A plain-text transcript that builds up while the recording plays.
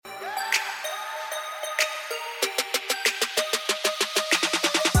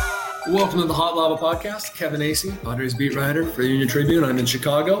Welcome to the Hot Lava Podcast. Kevin Acey, Padres beat writer for the Union Tribune. I'm in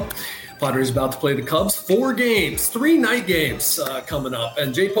Chicago. Padres about to play the Cubs. 4 games, 3 night games coming up.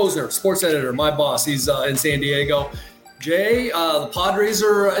 And Jay Posner, sports editor, my boss, he's in San Diego. Jay, the Padres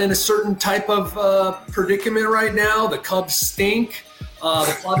are in a certain type of predicament right now. The Cubs stink.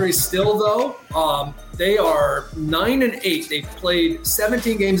 The Padres still, though, they are 9-8. They've played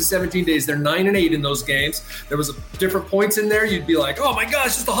 17 games in 17 days. They're 9-8 in those games. There was different points in there. You'd be like, oh my gosh,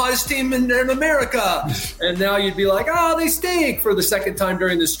 it's the hottest team in America. And now you'd be like, oh, they stink for the second time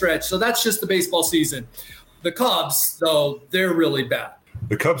during this stretch. So that's just the baseball season. The Cubs, though, they're really bad.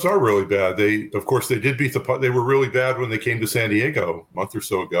 The Cubs are really bad. They did beat they were really bad when they came to San Diego a month or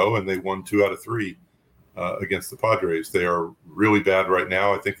so ago, and they won 2 out of 3 against the Padres. They are really bad right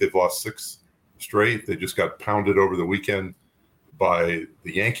now. I think they've lost 6 straight. They just got pounded over the weekend by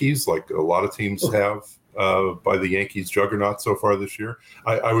the Yankees, like a lot of teams have, by the Yankees juggernaut so far this year.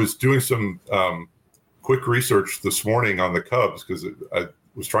 I was doing some quick research this morning on the Cubs because I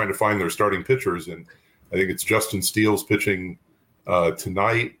was trying to find their starting pitchers, and I think it's Justin Steele's pitching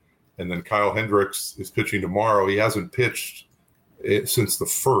tonight, and then Kyle Hendricks is pitching tomorrow. He hasn't pitched since the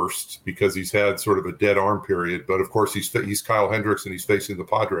 1st because he's had sort of a dead arm period. But of course, he's Kyle Hendricks and he's facing the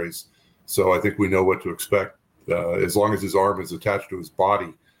Padres, so I think we know what to expect. As long as his arm is attached to his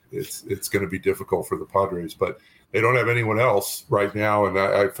body, it's going to be difficult for the Padres. But they don't have anyone else right now. And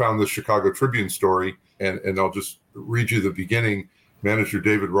I found the Chicago Tribune story, and I'll just read you the beginning. Manager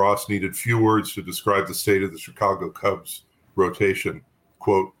David Ross needed few words to describe the state of the Chicago Cubs rotation.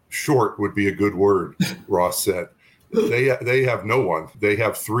 Quote, short would be a good word, Ross said. They have no one. They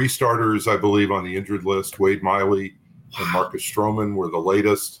have 3 starters, I believe, on the injured list. Wade Miley and Marcus Stroman were the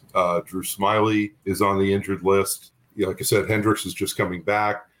latest. Drew Smyly is on the injured list. Like I said, Hendricks is just coming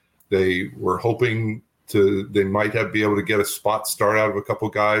back. They were hoping they might be able to get a spot start out of a couple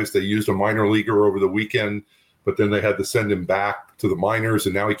guys. They used a minor leaguer over the weekend, but then they had to send him back to the minors,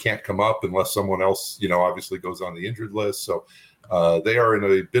 and now he can't come up unless someone else, obviously goes on the injured list. So they are in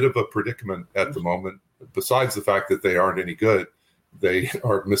a bit of a predicament at the moment. Besides the fact that they aren't any good, they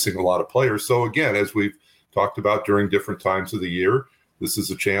are missing a lot of players. So again, as we've talked about during different times of the year, this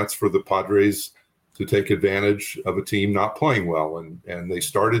is a chance for the Padres to take advantage of a team not playing well. And they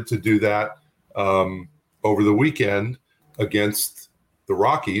started to do that over the weekend against the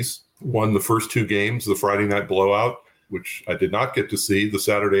Rockies, won the first 2 games, the Friday night blowout, which I did not get to see, the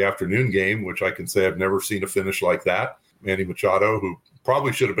Saturday afternoon game, which I can say I've never seen a finish like that. Manny Machado, who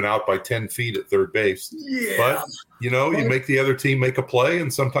probably should have been out by 10 feet at third base. Yeah. But, you make the other team make a play,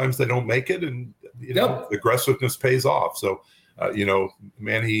 and sometimes they don't make it, and, aggressiveness pays off. So,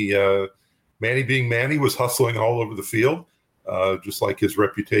 Manny being Manny was hustling all over the field, just like his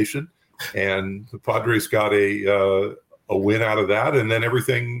reputation. And the Padres got a win out of that. And then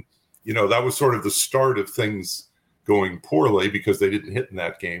everything, that was sort of the start of things going poorly because they didn't hit in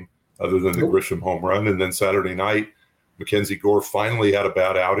that game other than the Grisham home run. And then Saturday night, Mackenzie Gore finally had a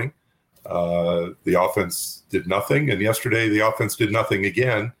bad outing. The offense did nothing. And yesterday, the offense did nothing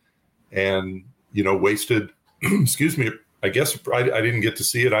again and, wasted, excuse me, I guess I didn't get to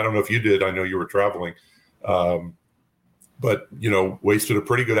see it. I don't know if you did. I know you were traveling. But, wasted a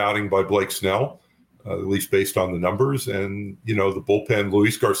pretty good outing by Blake Snell, at least based on the numbers. And, the bullpen,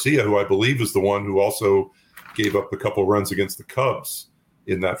 Luis Garcia, who I believe is the one who also gave up a couple runs against the Cubs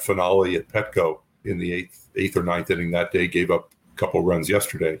in that finale at Petco in the eighth or ninth inning that day, gave up a couple runs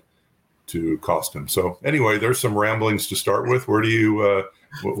yesterday to cost him. So anyway, there's some ramblings to start with. Where do you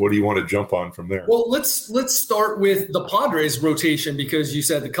what do you want to jump on from there? Well, let's start with the Padres rotation because you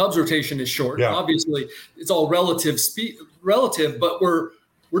said the Cubs rotation is short. Yeah. Obviously, it's all relative, but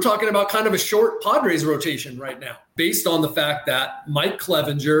we're talking about kind of a short Padres rotation right now based on the fact that Mike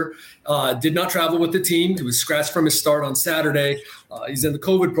Clevinger did not travel with the team. He was scratched from his start on Saturday. He's in the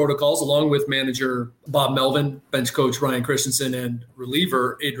COVID protocols along with manager Bob Melvin, bench coach Ryan Christensen, and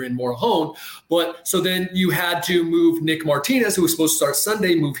reliever Adrian Morejon. But so then you had to move Nick Martinez, who was supposed to start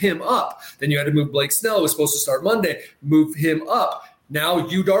Sunday, move him up. Then you had to move Blake Snell, who was supposed to start Monday, move him up. Now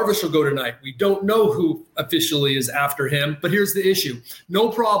Yu Darvish will go tonight. We don't know who officially is after him, but here's the issue. No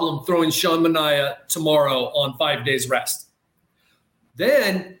problem throwing Sean Manaea tomorrow on 5 days rest.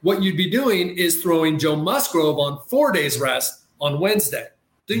 Then what you'd be doing is throwing Joe Musgrove on 4 days rest on Wednesday.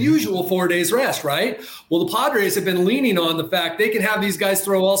 The usual 4 days rest, right? Well, the Padres have been leaning on the fact they can have these guys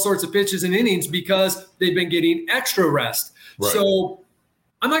throw all sorts of pitches and innings because they've been getting extra rest. Right. So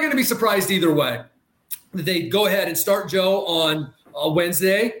I'm not going to be surprised either way. They go ahead and start Joe on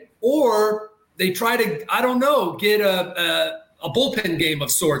Wednesday, or they try to, I don't know, get a bullpen game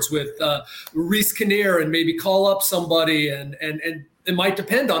of sorts with Reese Kinnear and maybe call up somebody and it might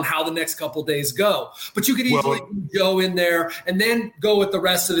depend on how the next couple days go. But you could easily put Joe in there and then go with the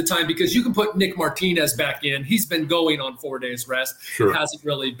rest of the time, because you can put Nick Martinez back in. He's been going on 4 days rest. Sure. It hasn't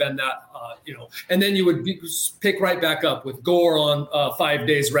really been that, and then you would pick right back up with Gore on 5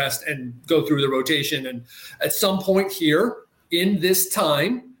 days rest and go through the rotation. And at some point here in this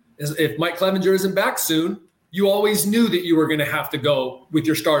time, if Mike Clevenger isn't back soon, you always knew that you were going to have to go with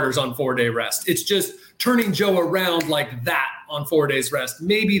your starters on 4 day rest. It's just turning Joe around like that on 4 days rest.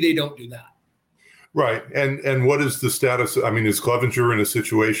 Maybe they don't do that. Right. And what is the status? I mean, is Clevenger in a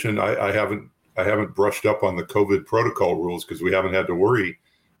situation? I haven't brushed up on the COVID protocol rules because we haven't had to worry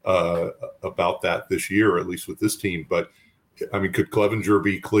about that this year, at least with this team. But I mean, could Clevenger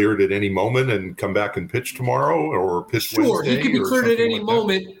be cleared at any moment and come back and pitch tomorrow or pitch Wednesday? Sure, he could be cleared at any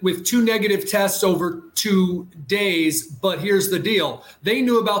moment with 2 negative tests over 2 days. But here's the deal. They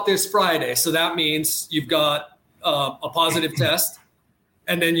knew about this Friday. So that means you've got a positive test,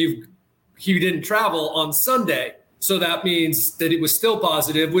 and then he didn't travel on Sunday. So that means that it was still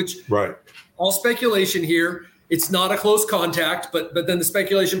positive, which right. All speculation here. It's not a close contact, but then the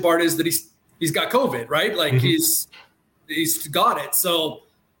speculation part is that he's got COVID, right? Like he's got it. So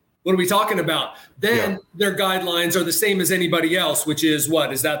what are we talking about? Then their guidelines are the same as anybody else, which is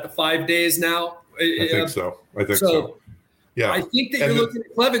what? Is that the 5 days now? I think so. Yeah. I think that you're looking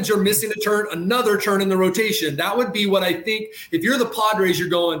at Clevenger missing another turn in the rotation. That would be what I think. If you're the Padres, you're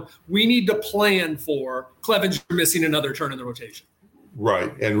going, we need to plan for Clevenger missing another turn in the rotation.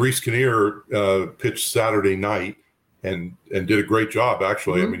 Right. And Reese Kinnear pitched Saturday night and did a great job,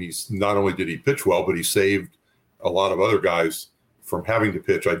 actually. I mean, he's not only did he pitch well, but he saved a lot of other guys from having to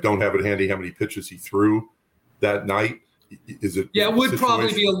pitch. I don't have it handy how many pitches he threw that night. Is it? Yeah, it would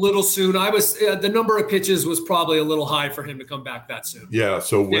probably be a little soon. The number of pitches was probably a little high for him to come back that soon. Yeah.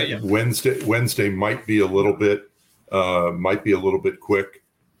 So Wednesday might be a little bit quick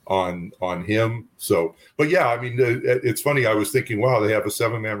on him. So, but yeah, I mean, it's funny. I was thinking, wow, they have a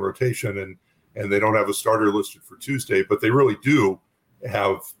 7-man rotation and they don't have a starter listed for Tuesday, but they really do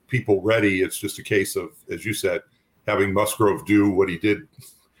have people ready. It's just a case of, as you said, having Musgrove do what he did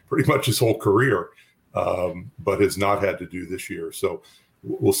pretty much his whole career, but has not had to do this year. So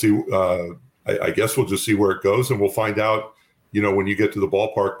we'll see. I guess we'll just see where it goes, and we'll find out, when you get to the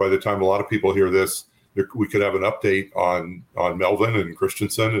ballpark. By the time a lot of people hear this, we could have an update on Melvin and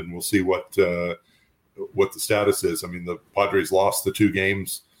Christensen, and we'll see what the status is. I mean, the Padres lost the 2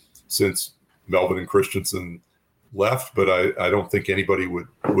 games since Melvin and Christensen left, but I don't think anybody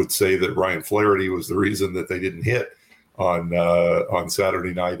would say that Ryan Flaherty was the reason that they didn't hit on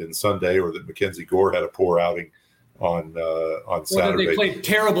Saturday night and Sunday, or that Mackenzie Gore had a poor outing on Saturday. They played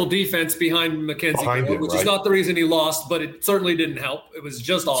terrible defense behind Mackenzie Gore, which is not the reason he lost, but it certainly didn't help. It was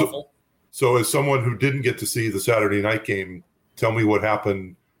just awful. So as someone who didn't get to see the Saturday night game, tell me what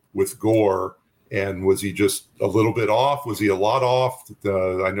happened with Gore. And was he just a little bit off? Was he a lot off?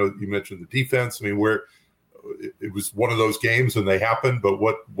 I know you mentioned the defense. I mean, where it was one of those games and they happened, but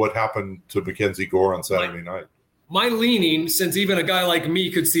what happened to Mackenzie Gore on Saturday night? My leaning, since even a guy like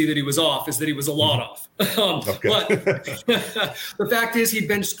me could see that he was off, is that he was a lot off. Okay. But the fact is he'd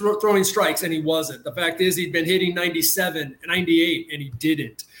been throwing strikes and he wasn't. The fact is he'd been hitting 97, 98, and he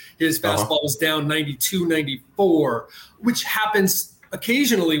didn't. His fastball was down 92, 94, which happens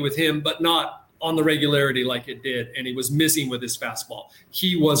occasionally with him, but not on the regularity like it did. And he was missing with his fastball.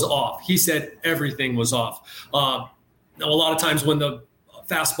 He was off. He said everything was off. Now, a lot of times when the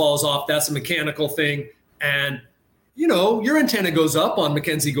fastball is off, that's a mechanical thing. And, your antenna goes up on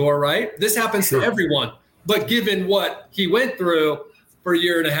Mackenzie Gore, right? This happens to everyone. But given what he went through for a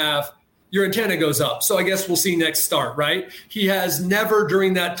year and a half, your antenna goes up. So I guess we'll see next start, right? He has never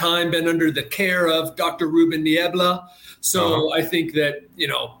during that time been under the care of Dr. Ruben Niebla. So I think that,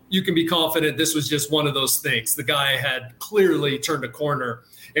 you can be confident this was just one of those things. The guy had clearly turned a corner,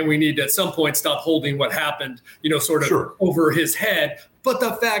 and we need to at some point stop holding what happened, sort of over his head. But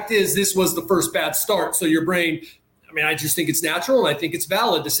the fact is, this was the first bad start. So your brain, I just think it's natural, and I think it's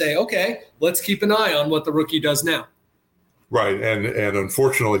valid to say, okay, let's keep an eye on what the rookie does now. Right. And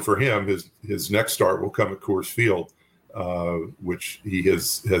unfortunately for him, his next start will come at Coors Field, which he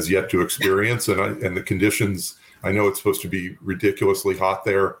has yet to experience. And the conditions, I know it's supposed to be ridiculously hot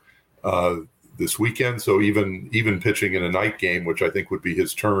there this weekend. So even pitching in a night game, which I think would be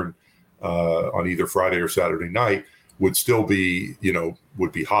his turn on either Friday or Saturday night, would still be,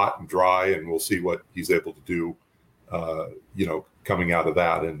 would be hot and dry. And we'll see what he's able to do, coming out of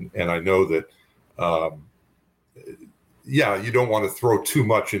that. And I know that, you don't want to throw too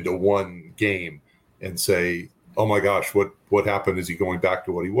much into one game and say, oh my gosh, what happened? Is he going back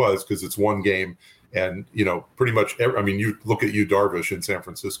to what he was? Because it's one game And, pretty much, you look at Yu Darvish in San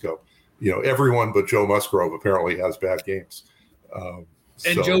Francisco, everyone but Joe Musgrove apparently has bad games.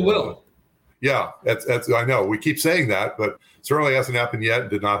 And Joe Will. Yeah, that's I know. We keep saying that, but certainly hasn't happened yet.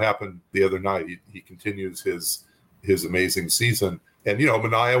 Did not happen the other night. He continues his amazing season. And,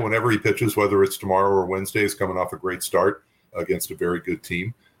 Minaya, whenever he pitches, whether it's tomorrow or Wednesday, is coming off a great start against a very good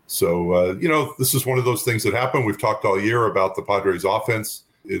team. So, this is one of those things that happen. We've talked all year about the Padres offense.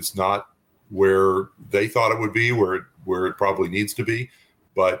 It's not where they thought it would be, where it probably needs to be.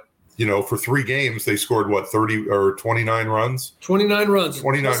 But, for 3 games, they scored 30 or 29 runs? 29 runs.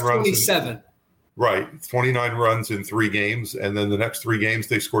 29 runs. 27. Right. 29 runs in 3 games. And then the next 3 games,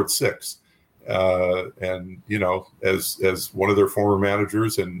 they scored 6. And, as one of their former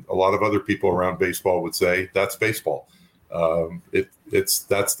managers and a lot of other people around baseball would say, that's baseball.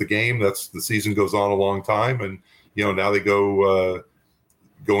 That's the game. The season goes on a long time. And, now they go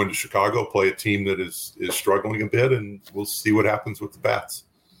into Chicago, play a team that is struggling a bit, and we'll see what happens with the bats.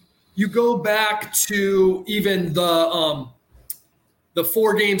 You go back to even the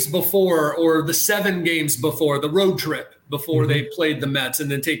 4 games before, or the 7 games before, the road trip before they played the Mets, and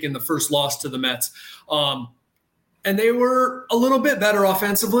then taking the first loss to the Mets. And they were a little bit better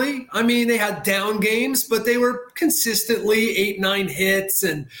offensively. I mean, they had down games, but they were consistently 8-9 hits,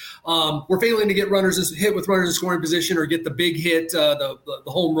 and were failing to get hit with runners in scoring position, or get the big hit, the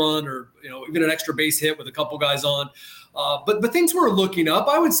home run, or even an extra base hit with a couple guys on. But things were looking up.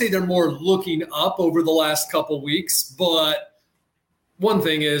 I would say they're more looking up over the last couple weeks. But one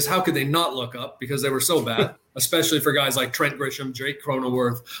thing is, how could they not look up, because they were so bad, especially for guys like Trent Grisham, Jake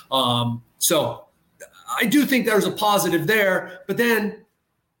Cronenworth. So I do think there's a positive there. But then,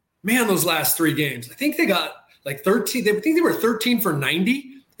 man, those last 3 games, I think they got like 13. I think they were 13 for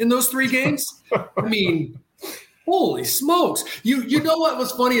 90 in those 3 games. I mean, holy smokes. You know what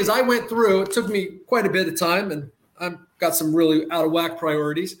was funny is I went through, it took me quite a bit of time, and I've got some really out of whack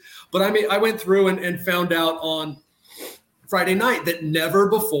priorities. But I went through and found out on Friday night that never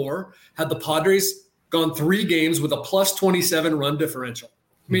before had the Padres gone 3 games with a plus 27 run differential.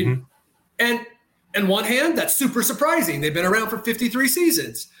 I mean, and on one hand, that's super surprising. They've been around for 53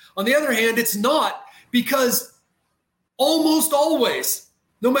 seasons. On the other hand, it's not, because almost always,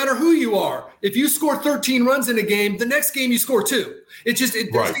 no matter who you are, if you score 13 runs in a game, the next game you score 2. There's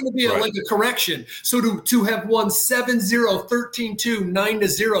going to be like a correction. So to have won 7-0, 13-2,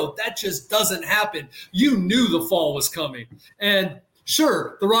 9-0, that just doesn't happen. You knew the fall was coming. And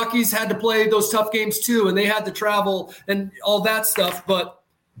sure, the Rockies had to play those tough games too, and they had to travel and all that stuff. But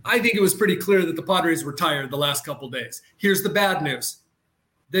I think it was pretty clear that the Padres were tired the last couple of days. Here's the bad news.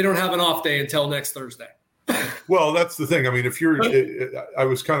 They don't have an off day until next Thursday. Well, that's the thing. I mean, I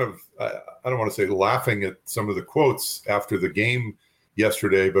was kind of, I don't want to say laughing at some of the quotes after the game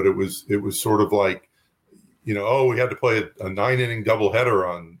yesterday, but it was sort of like, we had to play a 9-inning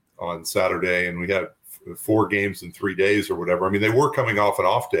doubleheader on Saturday, and we had 4 games in 3 days or whatever. I mean, they were coming off an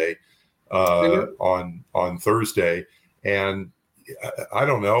off day on Thursday, and I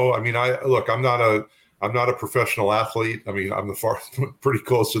don't know. I mean, I'm not a professional athlete. I mean, I'm pretty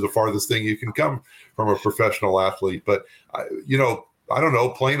close to the farthest thing you can come from a professional athlete. But I don't know,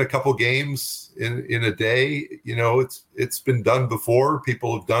 playing a couple games in a day, it's been done before.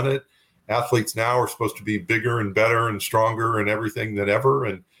 People have done it. Athletes now are supposed to be bigger and better and stronger and everything than ever.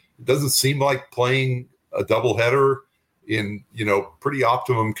 And it doesn't seem like playing a doubleheader in, pretty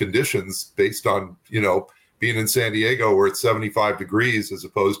optimum conditions based on, being in San Diego where it's 75 degrees as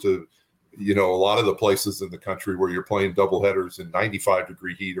opposed to, a lot of the places in the country where you're playing doubleheaders in 95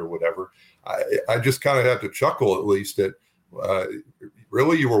 degree heat or whatever. I just kind of had to chuckle, at least, at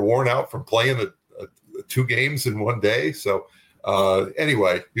really, you were worn out from playing 2 games in one day. So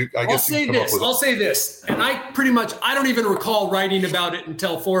anyway, I'll say this, and I don't even recall writing about it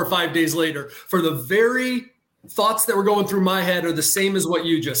until 4 or 5 days later. For the very thoughts that were going through my head are the same as what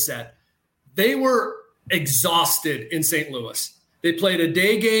you just said. They were exhausted in St. Louis. They played a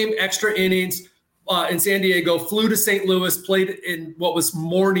day game, extra innings in San Diego, flew to St. Louis, played in what was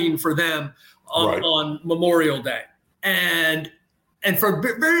morning for them on Memorial Day. And for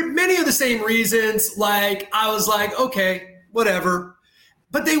very many of the same reasons, like I was like, okay, whatever.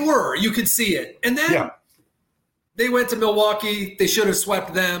 But you could see it. And then they went to Milwaukee. They should have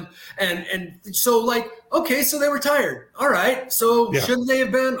swept them. And so like, okay, so they were tired. All right. So shouldn't they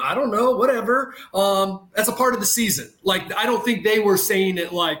have been? I don't know, whatever. That's a part of the season. Like, I don't think they were saying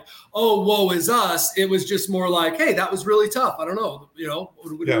it like, oh, woe is us. It was just more like, hey, that was really tough. I don't know.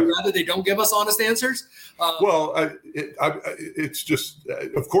 Would we rather they don't give us honest answers? It's just,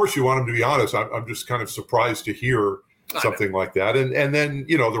 of course you want them to be honest. I'm just kind of surprised to hear something like that. And then,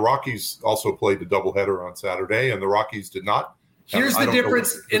 the Rockies also played a doubleheader on Saturday, and the Rockies did not. Here's the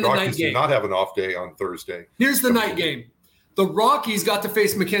difference in the night game. Rockies did not have an off day on Thursday. Here's the night game. The Rockies got to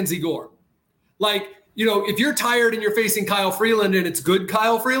face Mackenzie Gore. Like, if you're tired and you're facing Kyle Freeland and it's good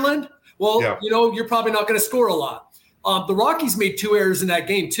Kyle Freeland, well, you're probably not going to score a lot. The Rockies made 2 errors in that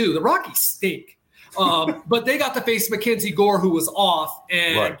game too. The Rockies stink. But they got to face Mackenzie Gore, who was off,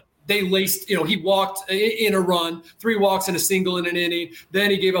 and they laced, he walked in a run, 3 walks and a single in an inning.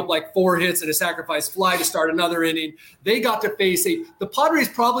 Then he gave up like 4 hits and a sacrifice fly to start another inning. They got to face the Padres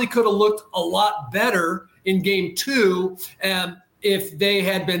probably could have looked a lot better in game 2. If they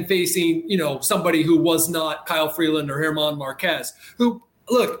had been facing, somebody who was not Kyle Freeland or German Marquez, who,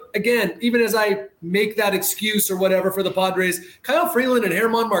 look, again, even as I make that excuse or whatever for the Padres, Kyle Freeland and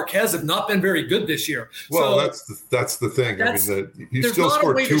German Marquez have not been very good this year. Well, so that's the thing. He still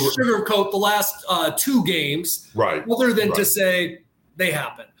scored 2. There's not a way to sugarcoat the last 2 games, right? Other than to say they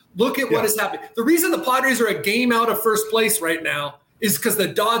happen. Look at what has happened. The reason the Padres are a game out of first place right now is because the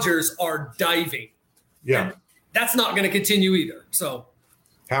Dodgers are diving. Yeah. And that's not going to continue either. So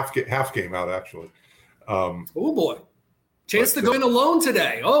half game out, actually. Oh boy, chance to go in alone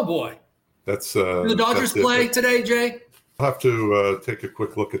today. Oh boy, that's do the Dodgers play today, Jay? I'll have to take a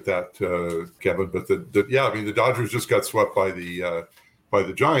quick look at that, Kevin. But the Dodgers just got swept by the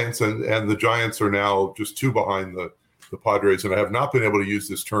Giants, and the Giants are now just 2 behind the Padres. And I have not been able to use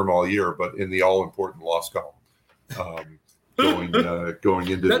this term all year, but in the all important loss column. Going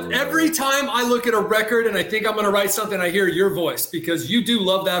into every time I look at a record and I think I'm going to write something, I hear your voice because you do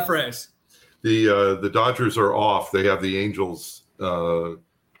love that phrase. The Dodgers are off. They have the Angels.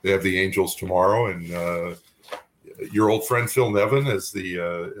 They have the Angels tomorrow, and your old friend Phil Nevin as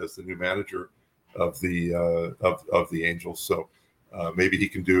the new manager of the Angels. So maybe he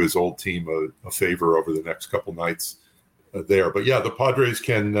can do his old team a favor over the next couple nights there. But the Padres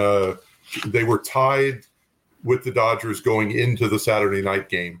can. They were tied with the Dodgers going into the Saturday night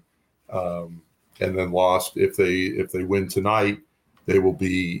game, and then lost. If they win tonight, they will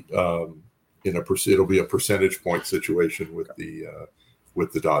be it'll be a percentage point situation with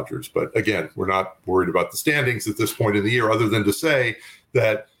the Dodgers. But again, we're not worried about the standings at this point in the year, other than to say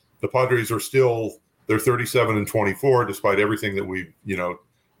that the Padres are still they're 37-24, despite everything that we've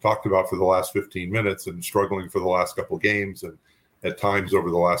talked about for the last 15 minutes and struggling for the last couple of games and at times over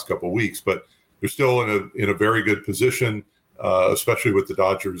the last couple of weeks, but they're still in a very good position, especially with the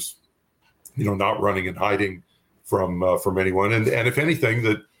Dodgers, not running and hiding from anyone. And if anything,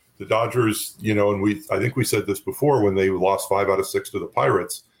 that the Dodgers, and I think we said this before when they lost 5 out of 6 to the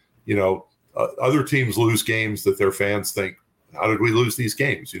Pirates. Other teams lose games that their fans think, how did we lose these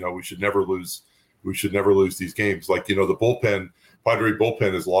games? We should never lose. We should never lose these games. Like the Padre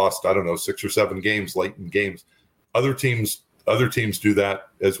bullpen has lost 6 or 7 games late in games. Other teams do that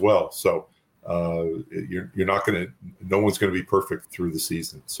as well. So. You're not going to. No one's going to be perfect through the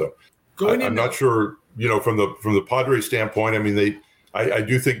season. So I'm not sure. From the Padres standpoint, I mean, I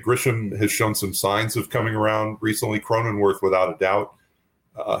do think Grisham has shown some signs of coming around recently. Cronenworth, without a doubt,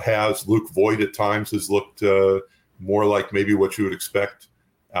 has. Luke Voigt at times has looked more like maybe what you would expect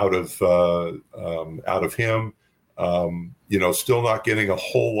out of him. Still not getting a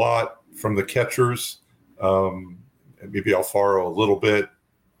whole lot from the catchers. Maybe Alfaro a little bit.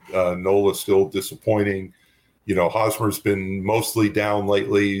 Nola still disappointing. Hosmer's been mostly down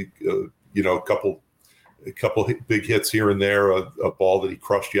lately. A couple big hits here and there. A ball that he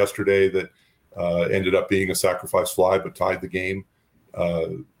crushed yesterday that ended up being a sacrifice fly, but tied the game.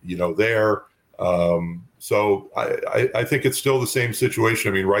 There. So I think it's still the same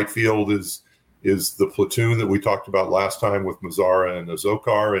situation. I mean, right field is the platoon that we talked about last time with Mazara and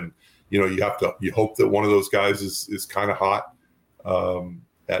Azócar, and you hope that one of those guys is kind of hot.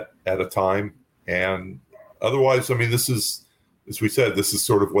 At a time, and otherwise, I mean, this is, as we said, this is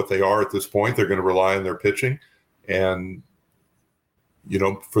sort of what they are at this point. They're going to rely on their pitching, and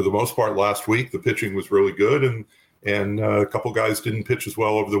for the most part, last week the pitching was really good, and a couple guys didn't pitch as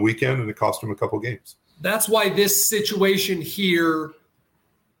well over the weekend, and it cost them a couple games. That's why this situation here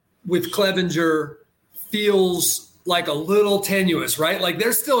with Clevinger feels like a little tenuous, right? Like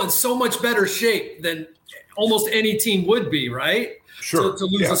they're still in so much better shape than almost any team would be, right? Sure. To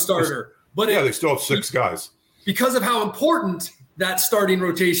lose a starter. But they still have 6 guys. Because of how important that starting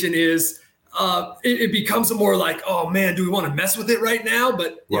rotation is, it becomes a more like, oh man, do we want to mess with it right now?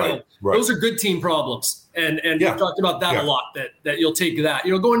 But those are good team problems. And we've talked about that a lot, that you'll take that.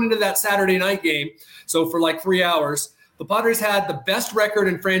 Going into that Saturday night game, so for like 3 hours, the Padres had the best record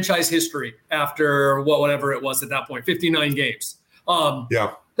in franchise history after whatever it was at that point, 59 games.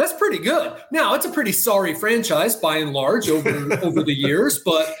 That's pretty good. Now, it's a pretty sorry franchise by and large over the years,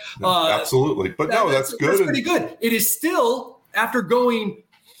 but absolutely. But that's good. That's pretty good. It is still, after going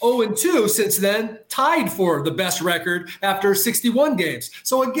 0-2 since then, tied for the best record after 61 games.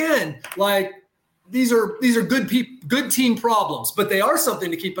 So again, like these are good team problems, but they are something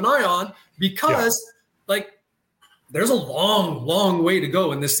to keep an eye on because like there's a long way to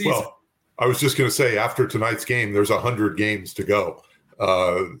go in this season. Well, I was just going to say after tonight's game, there's 100 games to go.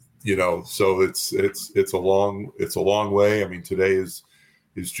 So it's a long way. I mean, today is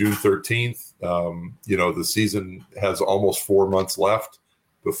June 13th. The season has almost 4 months left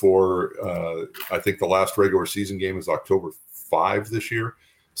before I think the last regular season game is October 5 this year.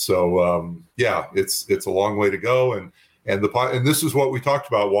 So it's a long way to go. And this is what we talked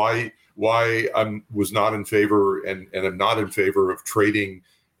about. Why I was not in favor and am not in favor of trading,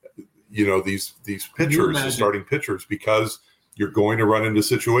 these pitchers, starting pitchers, because you're going to run into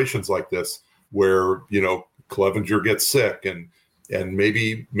situations like this where, Clevenger gets sick and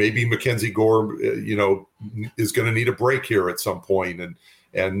maybe Mackenzie Gore, is going to need a break here at some point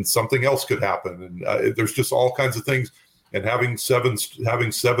and something else could happen. And there's just all kinds of things. And having seven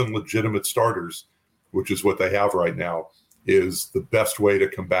legitimate starters, which is what they have right now, is the best way to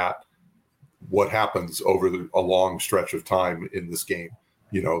combat what happens over a long stretch of time in this game.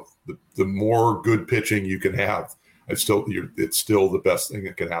 The more good pitching you can have, it's still the best thing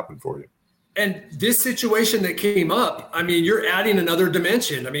that can happen for you. And this situation that came up, I mean, you're adding another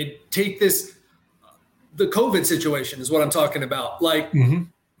dimension. I mean, take the COVID situation is what I'm talking about. Like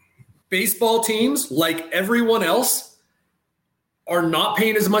baseball teams, like everyone else, are not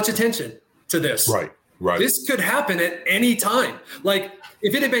paying as much attention to this. Right. This could happen at any time. Like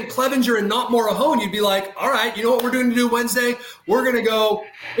if it had been Clevenger and not Morejon, you'd be like, all right, you know what we're going to do Wednesday? We're going to go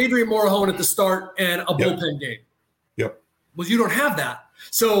Adrian Morejon at the start and a bullpen game. Yep. Well, you don't have that.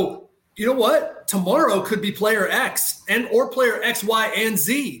 So you know what? Tomorrow could be player X or player X, Y, and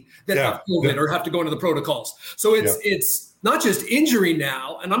Z that have COVID or have to go into the protocols. So it's not just injury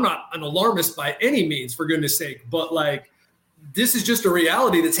now, and I'm not an alarmist by any means, for goodness sake, but like this is just a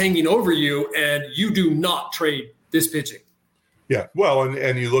reality that's hanging over you, and you do not trade this pitching. Yeah, well,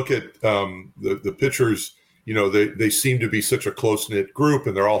 and you look at the pitchers, they seem to be such a close-knit group,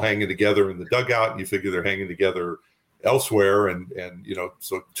 and they're all hanging together in the dugout, and you figure they're hanging together elsewhere, and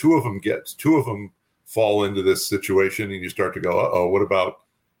so two of them fall into this situation, and you start to go, uh-oh, what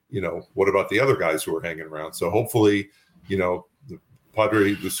about the other guys who are hanging around? So hopefully, the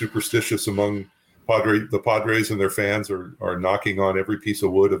superstitious among the Padres and their fans are knocking on every piece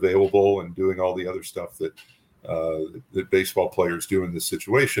of wood available and doing all the other stuff that baseball players do in this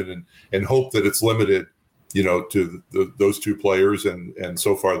situation, and hope that it's limited, to those two players and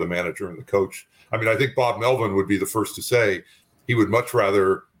so far the manager and the coach. I mean, I think Bob Melvin would be the first to say he would much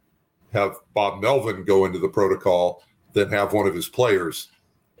rather have Bob Melvin go into the protocol than have one of his players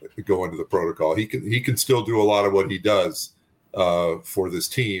go into the protocol. He can still do a lot of what he does for this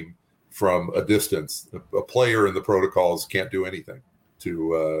team from a distance. A player in the protocols can't do anything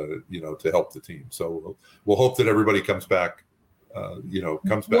to help the team. So we'll hope that everybody comes back.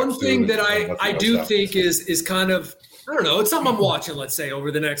 Comes back. One thing that I do think is kind of, I don't know, it's something I'm watching, let's say, over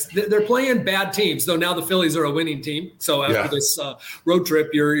the next, they're playing bad teams, though now the Phillies are a winning team. So after this road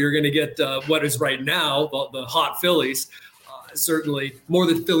trip, you're going to get what is right now the hot Phillies, certainly more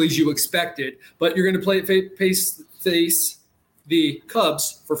than Phillies you expected, but you're going to face the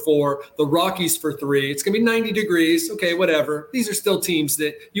Cubs for 4, the Rockies for 3. It's going to be 90 degrees. Okay, whatever. These are still teams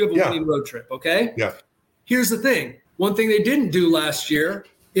that you have a winning road trip, okay? Yeah. Here's the thing. One thing they didn't do last year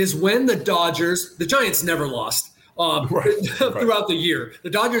is when the Giants never lost throughout the year. The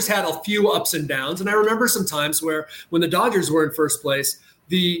Dodgers had a few ups and downs, and I remember some times where when the Dodgers were in first place,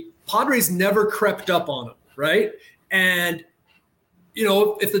 the Padres never crept up on them, right? And,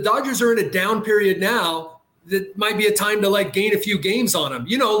 if the Dodgers are in a down period now, that might be a time to like gain a few games on them,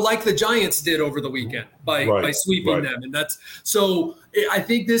 like the Giants did over the weekend by sweeping them. And that's so I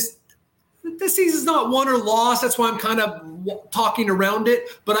think this season's not won or lost. That's why I'm kind of talking around it.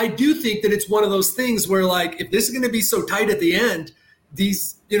 But I do think that it's one of those things where, like, if this is going to be so tight at the end,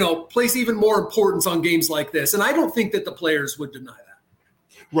 these, place even more importance on games like this. And I don't think that the players would deny that.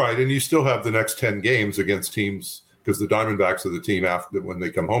 Right. And you still have the next 10 games against teams, because the Diamondbacks are the team after when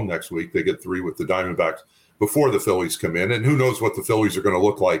they come home next week. They get 3 with the Diamondbacks before the Phillies come in. And who knows what the Phillies are going to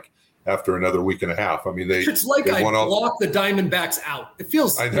look like after another week and a half. I mean, it's like I blocked the Diamondbacks out. It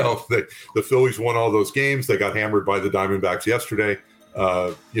feels. I know the Phillies won all those games. They got hammered by the Diamondbacks yesterday.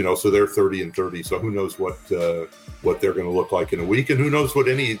 So they're 30-30. So who knows what they're going to look like in a week, and who knows what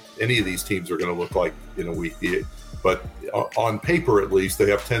any of these teams are going to look like in a week. But on paper, at least, they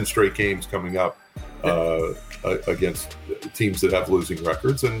have 10 straight games coming up against teams that have losing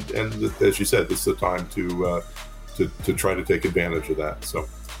records. And as you said, this is the time to try to take advantage of that. So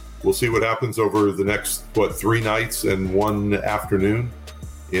we'll see what happens over the next, 3 nights and 1 afternoon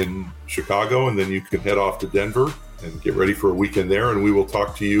in Chicago. And then you can head off to Denver and get ready for a weekend there. And we will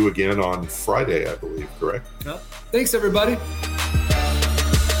talk to you again on Friday, I believe, correct? Thanks, everybody.